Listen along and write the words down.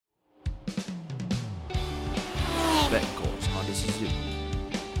Betancourt's Honda Suzuki,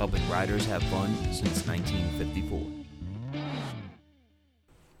 helping riders have fun since 1954.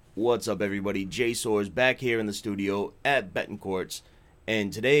 What's up, everybody? Jay Soares back here in the studio at Betancourt's,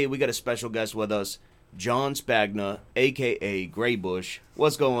 and today we got a special guest with us, John Spagna, a.k.a. Graybush.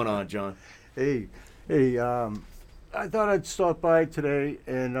 What's going on, John? Hey, I thought I'd stop by today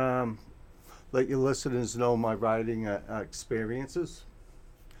and let your listeners know my riding experiences.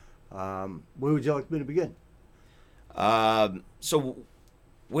 Where would you like me to begin? So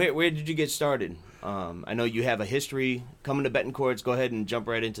where did you get started? I know you have a history coming to Betancourt's. Go ahead and jump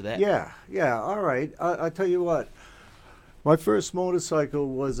right into that. Yeah, all right. I tell you what, my first motorcycle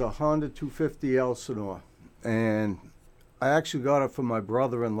was a Honda 250 Elsinore, and I actually got it from my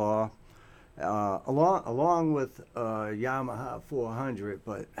brother-in-law, along with Yamaha 400,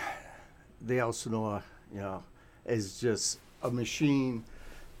 but the Elsinore, is just a machine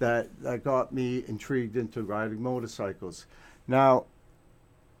that got me intrigued into riding motorcycles. Now,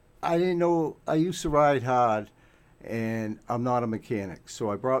 I didn't know, I used to ride hard, and I'm not a mechanic. So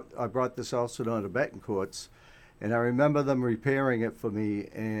I brought this Elsinore to Betancourt's, and I remember them repairing it for me,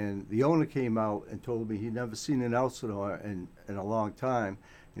 and the owner came out and told me he'd never seen an Elsinore in a long time,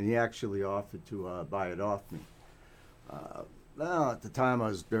 and he actually offered to buy it off me. Well, at the time I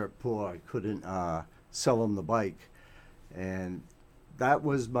was dirt poor. I couldn't sell him the bike, and that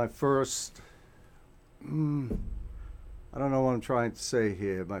was my first, I don't know what I'm trying to say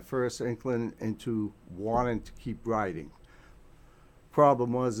here, my first inkling into wanting to keep riding.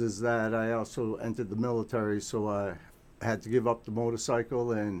 Problem is that I also entered the military, so I had to give up the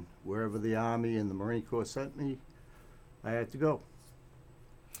motorcycle, and wherever the Army and the Marine Corps sent me, I had to go.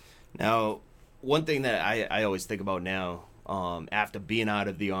 Now, one thing that I always think about now, after being out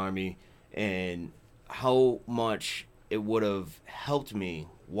of the Army, and how much it would have helped me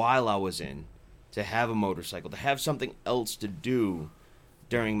while I was in to have a motorcycle, to have something else to do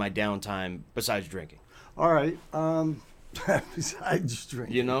during my downtime besides drinking. All right. Besides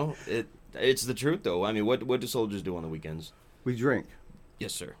drinking. It's the truth, though. I mean, what do soldiers do on the weekends? We drink.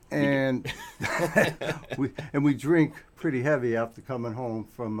 Yes, sir. And we drink pretty heavy after coming home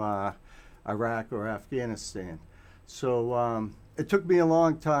from Iraq or Afghanistan. So it took me a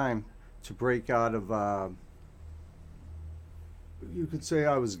long time to break out of, you could say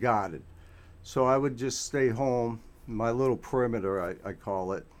I was guarded. So I would just stay home, my little perimeter, I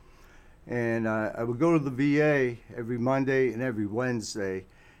call it. And I would go to the VA every Monday and every Wednesday.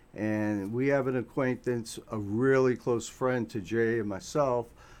 And we have an acquaintance, a really close friend to Jay and myself,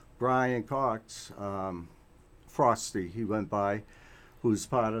 Brian Cox, Frosty, he went by, who's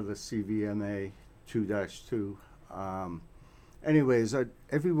part of the CVMA 2-2. Anyways,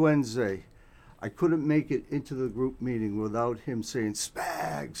 every Wednesday, I couldn't make it into the group meeting without him saying,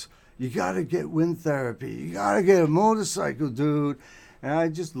 Spags, you got to get wind therapy. You got to get a motorcycle, dude. And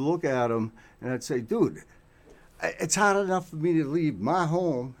I'd just look at him, and I'd say, dude, it's hard enough for me to leave my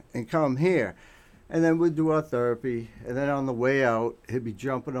home and come here. And then we'd do our therapy, and then on the way out, he'd be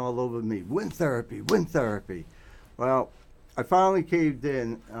jumping all over me. Wind therapy, wind therapy. Well, I finally caved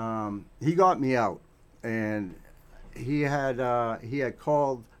in. He got me out, and he had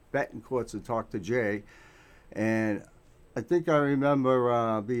called Betancourt's and talked to Jay, and I think I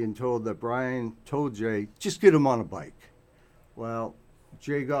remember being told that Brian told Jay, just get him on a bike. Well,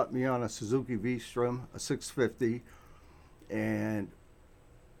 Jay got me on a Suzuki V-Strom, a 650, and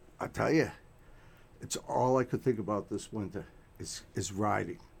I tell you, it's all I could think about this winter is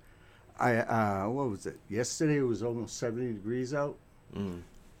riding. What was it? Yesterday it was almost 70 degrees out.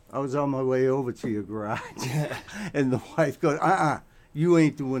 I was on my way over to your garage, and the wife goes, you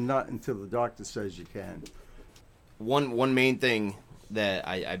ain't doing nothing until the doctor says you can. One main thing that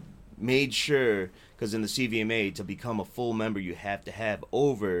I made sure, because in the CVMA, to become a full member, you have to have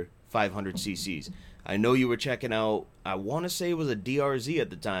over 500 cc's. I know you were checking out, I want to say it was a DRZ at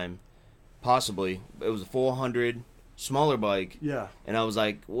the time, possibly. It was a 400, smaller bike. Yeah. And I was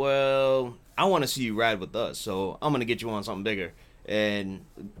like, well, I want to see you ride with us, so I'm going to get you on something bigger. And,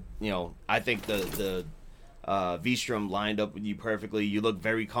 I think the V-Strom lined up with you perfectly. You look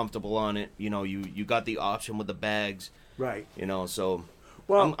very comfortable on it. You got the option with the bags. Right. So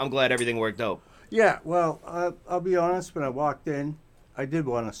well, I'm glad everything worked out. Yeah, well, I'll be honest, when I walked in, I did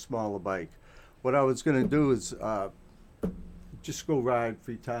want a smaller bike. What I was going to do is just go ride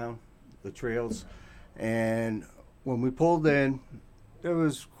Freetown, the trails. And when we pulled in, there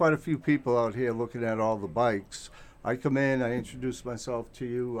was quite a few people out here looking at all the bikes. I come in, I introduced myself to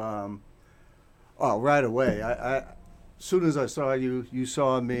you. Right away. As soon as I saw you, you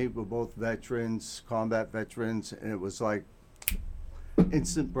saw me. We're both veterans, combat veterans, and it was like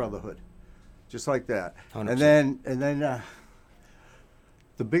instant brotherhood. just like that. 100%. And then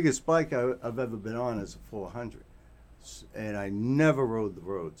the biggest bike I've ever been on is a 400, and I never rode the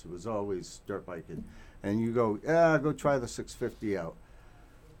roads. It was always dirt biking. And you go, yeah, go try the 650 out.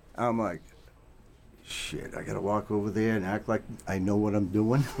 I'm like, shit, I gotta walk over there and act like I know what I'm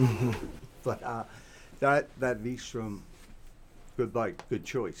doing. But that V-Strom, good bike, good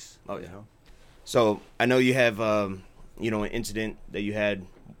choice. Oh, yeah. You know? So I know you have, an incident that you had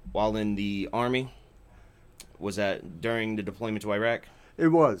while in the Army. Was that during the deployment to Iraq? It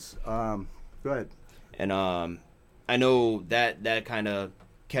was. Go ahead. And I know that kind of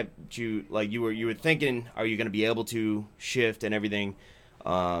kept you, like, you were thinking, are you going to be able to shift and everything?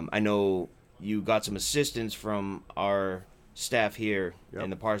 I know you got some assistance from our staff here in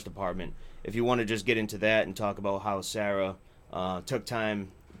the parts department. If you want to just get into that and talk about how Sarah took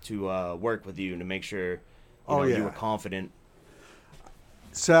time to work with you to make sure you were confident.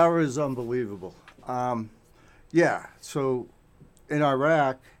 Sarah is unbelievable. Yeah, so in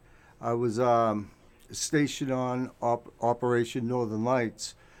Iraq, I was stationed on Operation Northern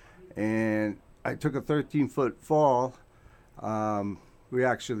Lights, and I took a 13-foot fall. We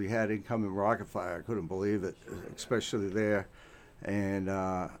actually had incoming rocket fire. I couldn't believe it, especially there. And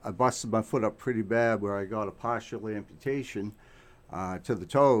I busted my foot up pretty bad where I got a partial amputation to the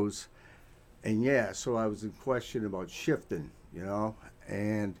toes. And yeah, so I was in question about shifting,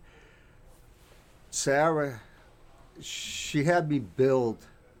 and Sarah, she had me build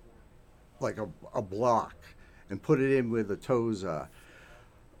like a block and put it in where the toes are.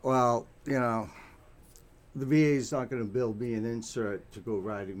 Well, the VA's not going to build me an insert to go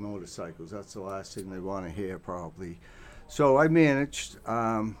riding motorcycles. That's the last thing they want to hear, probably. So I managed.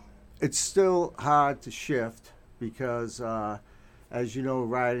 It's still hard to shift because, as you know,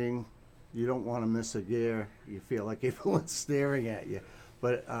 riding, you don't want to miss a gear. You feel like everyone's staring at you.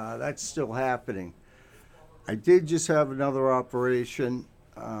 But that's still happening. I did just have another operation.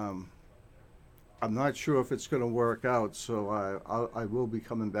 I'm not sure if it's going to work out, so I will be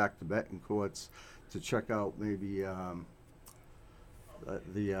coming back to Betancourt's to check out maybe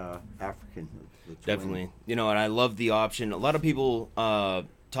the African. The Definitely. And I love the option. A lot of people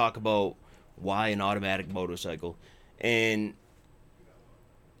talk about why an automatic motorcycle. And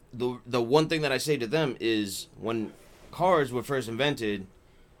the one thing that I say to them is when cars were first invented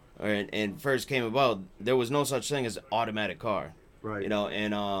and first came about, there was no such thing as an automatic car. Right.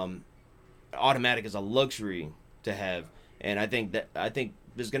 And automatic is a luxury to have. And I think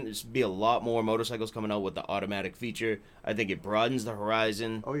there's going to be a lot more motorcycles coming out with the automatic feature. I think it broadens the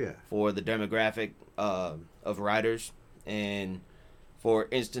horizon for the demographic of riders. And for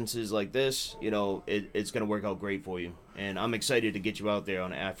instances like this, it's going to work out great for you. And I'm excited to get you out there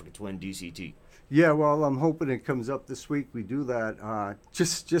on an Africa Twin DCT. Yeah, well, I'm hoping it comes up this week. We do that.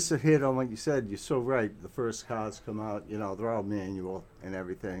 Just a hit on what you said. You're so right. The first cars come out, they're all manual and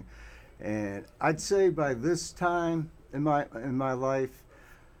everything. And I'd say by this time in my life,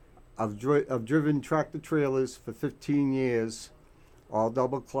 I've driven tractor trailers for 15 years, all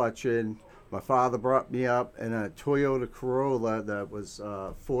double clutching. My father brought me up in a Toyota Corolla that was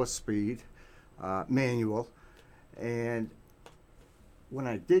 4-speed, manual. And when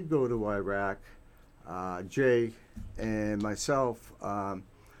I did go to Iraq, Jay and myself,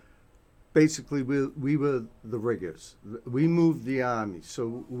 basically we were the riggers. We moved the Army,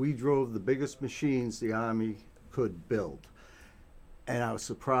 so we drove the biggest machines the Army could build. And I was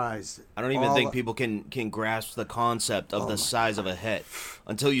surprised. I don't even think people can grasp the concept of the size of a het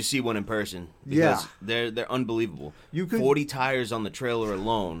until you see one in person. Because they're unbelievable. 40 tires on the trailer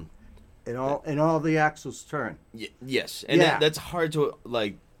alone. And all the axles turn. Yes. And that's hard to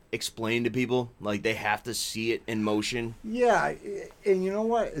explain to people. Like, they have to see it in motion. Yeah, and you know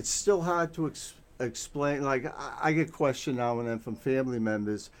what? It's still hard to explain. Like, I get questioned now and then from family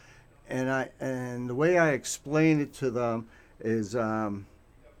members, and the way I explain it to them is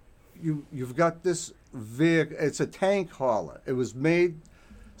you've got this vehicle. It's a tank hauler. It was made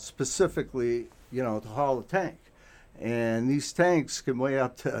specifically, to haul a tank. And these tanks can weigh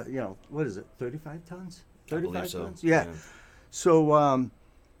up to, what is it, 35 tons? 35 tons? Yeah. So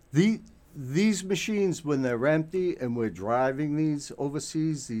these machines, when they're empty and we're driving these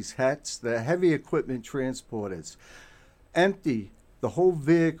overseas, these hets, they're heavy equipment transporters. Empty, the whole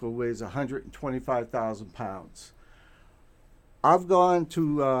vehicle weighs 125,000 pounds. I've gone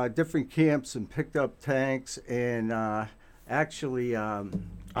to different camps and picked up tanks, and actually,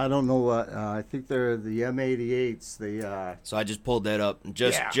 I don't know what, I think they're the M88s. So I just pulled that up.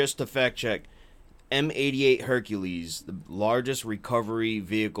 Just to fact check, M88 Hercules, the largest recovery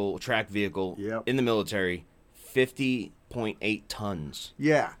track vehicle in the military, 50.8 tons.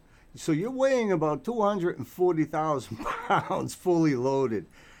 Yeah. So you're weighing about 240,000 pounds fully loaded.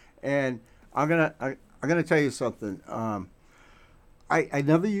 And I'm gonna tell you something. I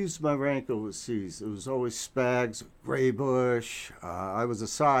never used my rank overseas. It was always Spags, Graybush. I was a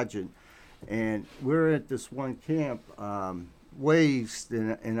sergeant. And we're at this one camp, way east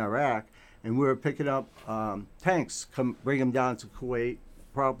in Iraq, and we were picking up tanks, bring them down to Kuwait,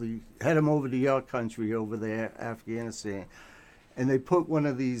 probably head them over to your country over there, Afghanistan. And they put one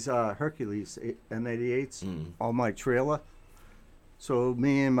of these Hercules M88s on my trailer. So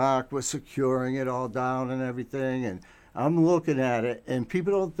me and Mark were securing it all down and everything, and I'm looking at it, and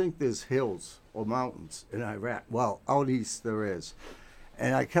people don't think there's hills or mountains in Iraq. Well, out east there is.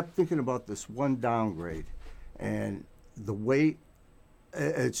 And I kept thinking about this one downgrade, and the weight.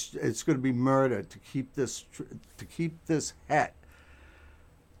 It's going to be murder to keep this het.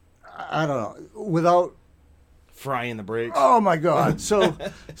 I don't know, without frying the brakes. Oh my God! So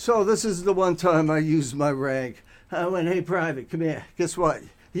this is the one time I used my rank. I went, "Hey, Private, come here. Guess what?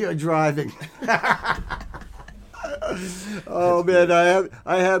 You're driving." Oh man,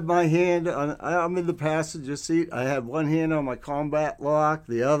 I have my hand on. I'm in the passenger seat. I have one hand on my combat lock,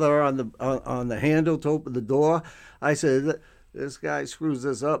 the other on the handle to open the door. I said, "This guy screws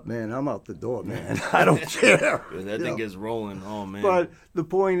this up, man. I'm out the door, man. I don't care." That thing gets rolling. Oh man. But the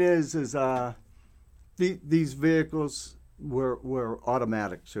point is these vehicles were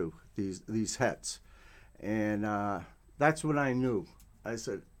automatic too. These hets, and that's when I knew. I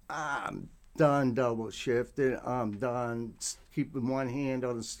said, I'm done double shifting. I'm done keeping one hand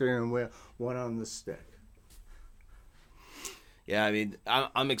on the steering wheel, one on the stick. Yeah, I mean,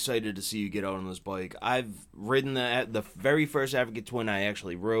 I'm excited to see you get out on this bike. I've ridden the very first Africa Twin I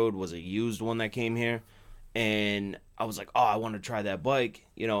actually rode was a used one that came here, and I was like, oh, I want to try that bike,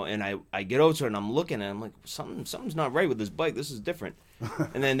 and I get over to it, and I'm looking at it, I'm like, something's not right with this bike. This is different.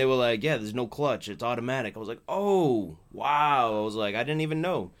 And then they were like, yeah, there's no clutch. It's automatic. I was like, oh, wow. I was like, I didn't even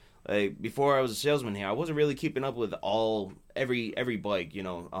know. Like, before I was a salesman here, I wasn't really keeping up with every bike,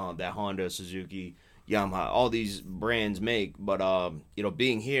 that Honda, Suzuki, Yamaha, all these brands make. But,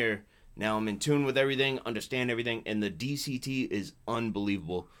 being here, now I'm in tune with everything, understand everything, and the DCT is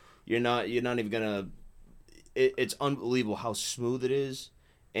unbelievable. You're not even gonna, it's unbelievable how smooth it is.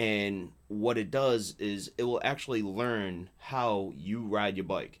 And what it does is it will actually learn how you ride your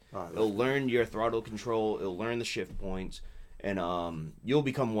bike. It'll learn your throttle control. It'll learn the shift points. And you'll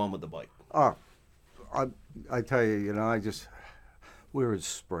become one with the bike. Oh, I tell you, where is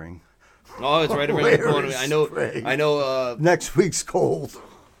spring? Oh, it's right around the corner. I know. Next week's cold.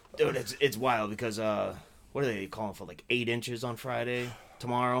 Dude, it's wild because what are they calling for? Like 8 inches on Friday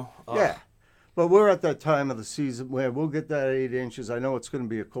tomorrow. Yeah, but we're at that time of the season where we'll get that 8 inches. I know it's going to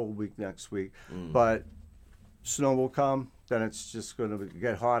be a cold week next week, but snow will come. Then it's just going to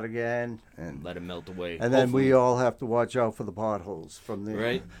get hot again and let it melt away. And then we all have to watch out for the potholes from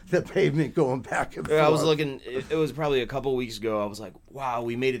the pavement going back and forth. I was looking. It was probably a couple weeks ago. I was like, "Wow,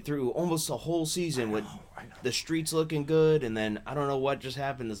 we made it through almost a whole season with the streets looking good." And then I don't know what just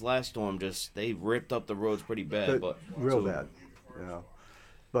happened. This last storm they ripped up the roads pretty bad, but real bad,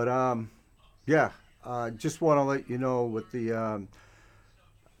 But just want to let you know with the.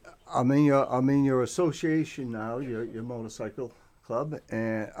 I'm in your association now, your motorcycle club,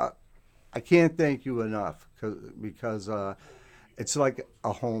 and I can't thank you enough because it's like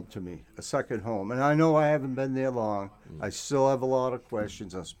a home to me, a second home. And I know I haven't been there long. I still have a lot of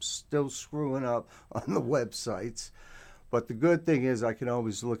questions. I'm still screwing up on the websites. But the good thing is I can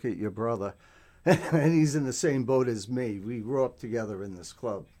always look at your brother, and he's in the same boat as me. We grew up together in this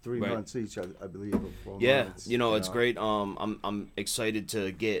club, 3 months each, I believe. Or 4 months, it's great. I'm excited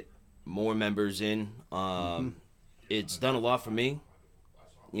to get more members in. It's done a lot for me,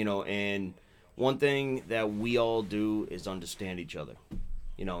 and one thing that we all do is understand each other,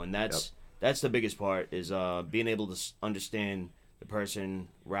 and that's the biggest part is being able to understand the person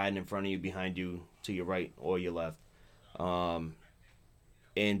riding in front of you, behind you, to your right or your left, and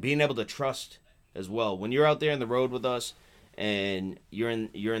being able to trust as well. When you're out there on the road with us and you're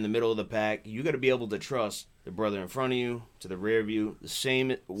in the middle of the pack, you got to be able to trust the brother in front of you, to the rear view, the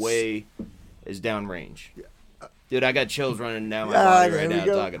same way as downrange. Dude, I got chills running down my body right now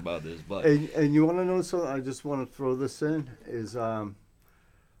talking about this. But and you want to know something? I just want to throw this in, is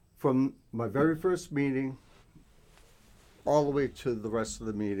from my very first meeting all the way to the rest of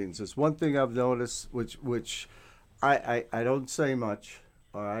the meetings, there's one thing I've noticed, which I don't say much,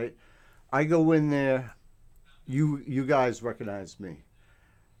 all right? I go in there, you guys recognize me.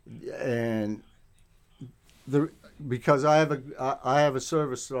 And because I have a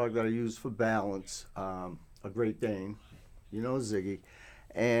service dog that I use for balance, a Great Dane, Ziggy,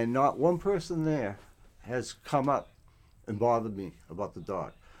 and not one person there has come up and bothered me about the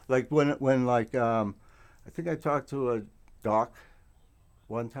dog. Like when I think I talked to a doc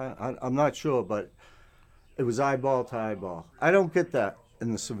one time. I'm not sure, but it was eyeball to eyeball. I don't get that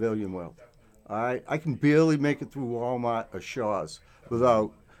in the civilian world. All right, I can barely make it through Walmart or Shaw's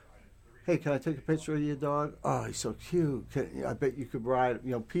without, hey, can I take a picture of your dog? Oh, he's so cute. I bet you could ride.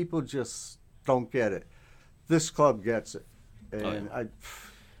 You know, people just don't get it. This club gets it, and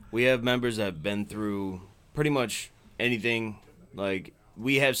we have members that have been through pretty much anything. Like,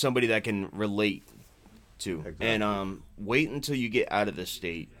 we have somebody that can relate to. Exactly. And wait until you get out of the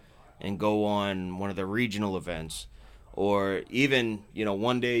state and go on one of the regional events, or even, you know,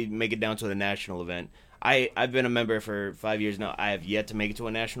 one day make it down to the national event. I've been a member for 5 years now. I have yet to make it to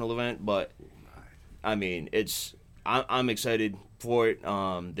a national event, but I mean, I'm excited for it.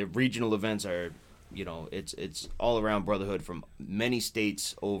 The regional events are, you know, it's all around brotherhood from many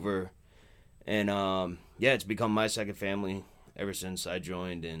states over, and yeah, it's become my second family ever since I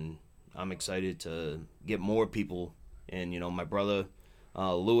joined, and I'm excited to get more people. And, you know, my brother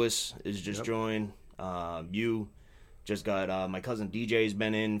Lewis is just joined. You just got my cousin DJ's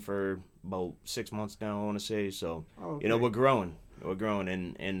been in for about 6 months now, I want to say. So, you know, we're growing,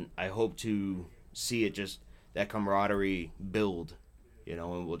 and I hope to see it, just that camaraderie build, you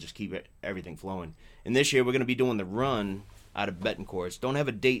know, and we'll just keep everything flowing. And this year we're going to be doing the run out of Betancourt. Don't have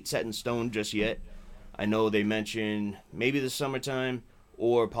a date set in stone just yet. I know they mentioned maybe the summertime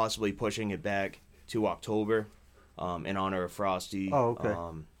or possibly pushing it back to October in honor of Frosty. Oh, okay.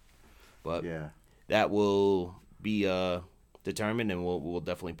 But yeah, that will be determined, and we'll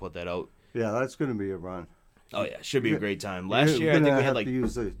definitely put that out. Yeah, that's going to be a run. Oh yeah, should be a great time. Last year, I think we had like to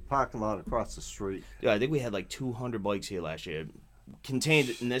use the parking lot across the street. Yeah, I think we had like 200 bikes here last year,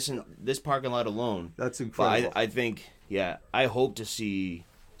 contained in this parking lot alone. That's incredible. But I think, yeah, I hope to see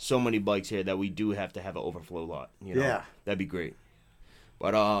so many bikes here that we do have to have an overflow lot. You know? Yeah, that'd be great.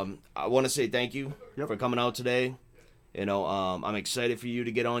 But I want to say thank you for coming out today. You know, I'm excited for you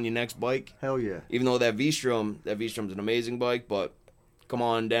to get on your next bike. Hell yeah! Even though that V-Strom's an amazing bike, but come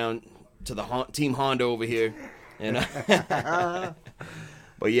on down to the Team Honda over here. And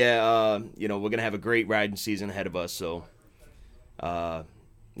but yeah, you know, we're gonna have a great riding season ahead of us. So,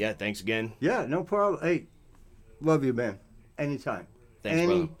 yeah, thanks again. Yeah, no problem. Hey, love you, man. Anytime. Thanks,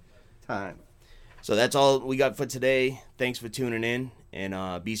 brother. Anytime. So that's all we got for today. Thanks for tuning in,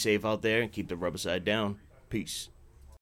 and be safe out there and keep the rubber side down. Peace.